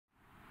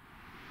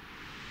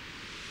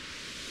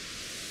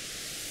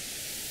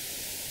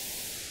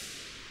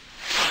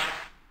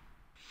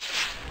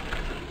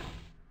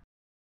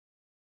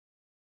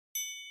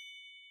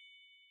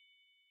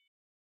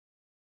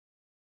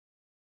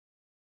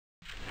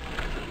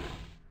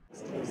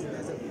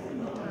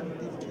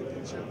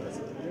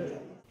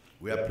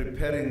We are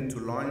preparing to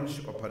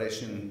launch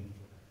Operation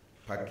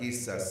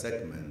Phakisa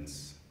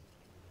segments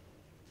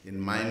in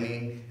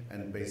mining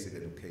and basic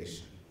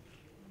education.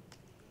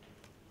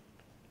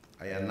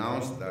 I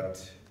announced that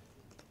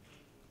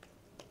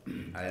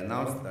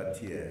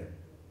here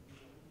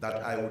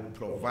that I would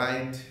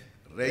provide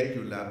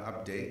regular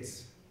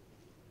updates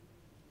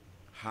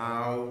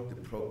how the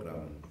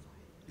program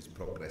is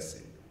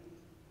progressing.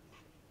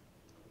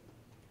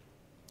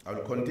 I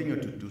will continue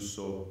to do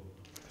so,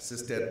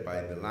 assisted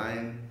by the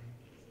line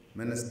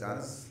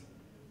ministers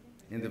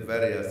in the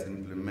various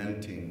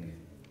implementing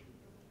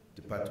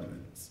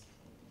departments.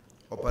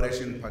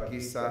 Operation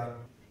Phakisa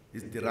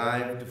is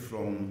derived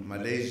from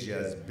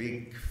Malaysia's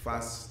Big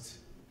Fast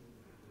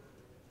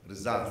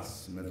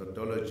results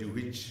methodology,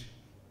 which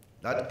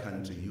that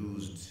country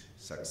used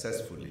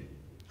successfully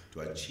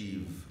to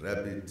achieve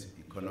rapid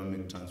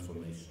economic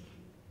transformation.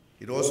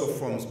 It also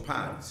forms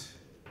part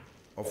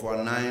of our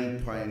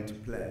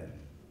 9-point plan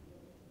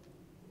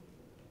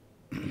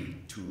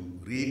to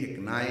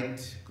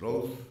reignite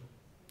growth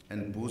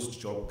and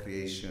boost job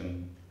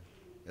creation,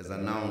 as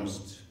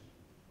announced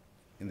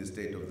in the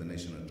State of the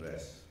Nation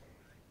address.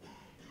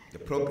 The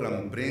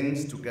program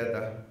brings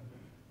together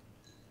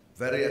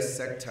various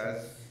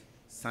sectors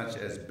such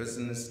as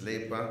business,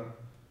 labor,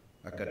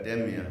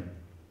 academia,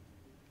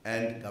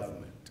 and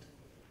government.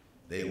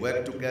 They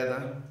work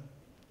together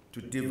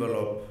to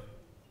develop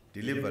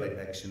delivery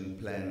action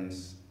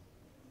plans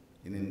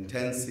in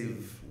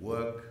intensive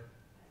work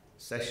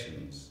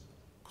sessions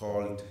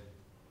called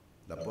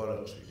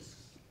laboratories.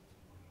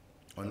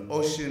 On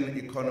Ocean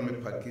Economy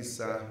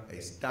Phakisa,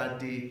 a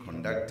study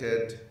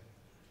conducted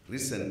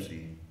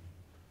recently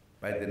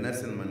by the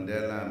Nelson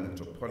Mandela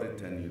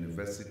Metropolitan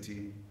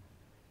University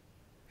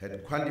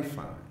had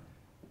quantified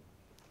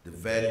the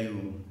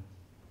value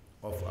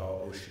of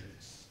our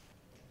oceans.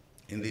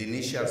 In the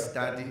initial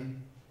study,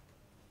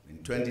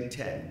 in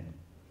 2010,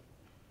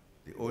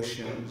 the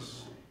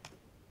oceans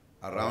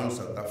around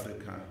South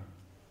Africa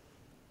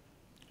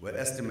were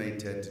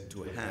estimated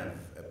to have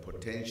a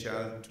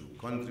potential to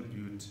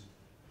contribute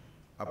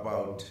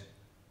about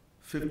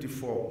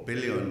 54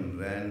 billion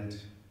rand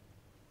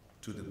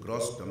to the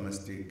gross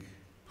domestic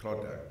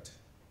product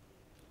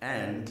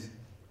and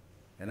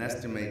an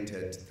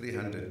estimated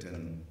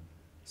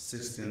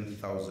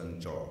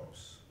 316,000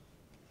 jobs.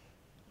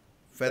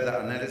 Further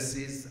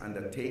analysis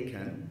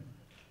undertaken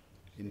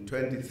in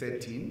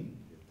 2013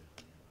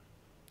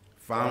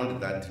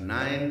 found that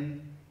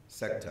 9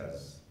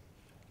 sectors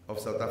of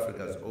South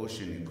Africa's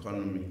ocean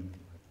economy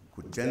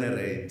could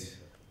generate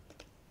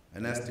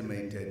an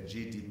estimated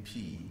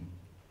GDP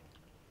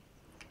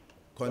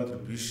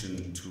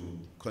contribution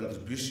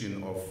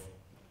of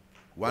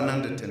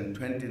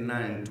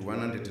 129 to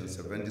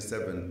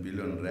 177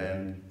 billion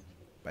rand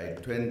by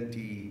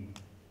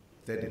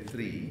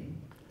 2033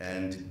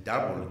 and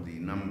double the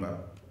number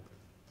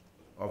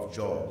of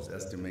jobs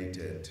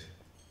estimated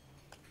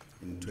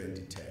in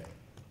 2010.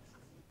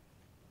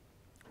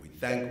 We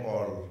thank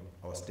all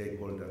our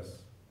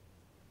stakeholders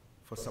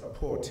for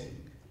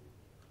supporting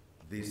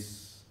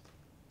this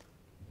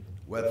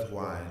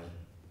worthwhile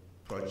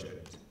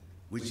project,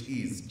 which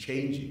is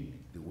changing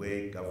the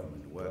way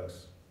government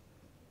works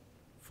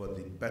for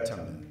the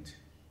betterment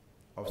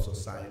of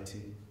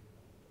society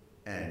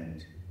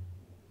and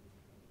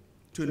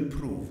to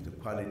improve the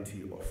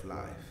quality of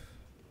life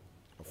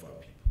of our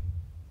people.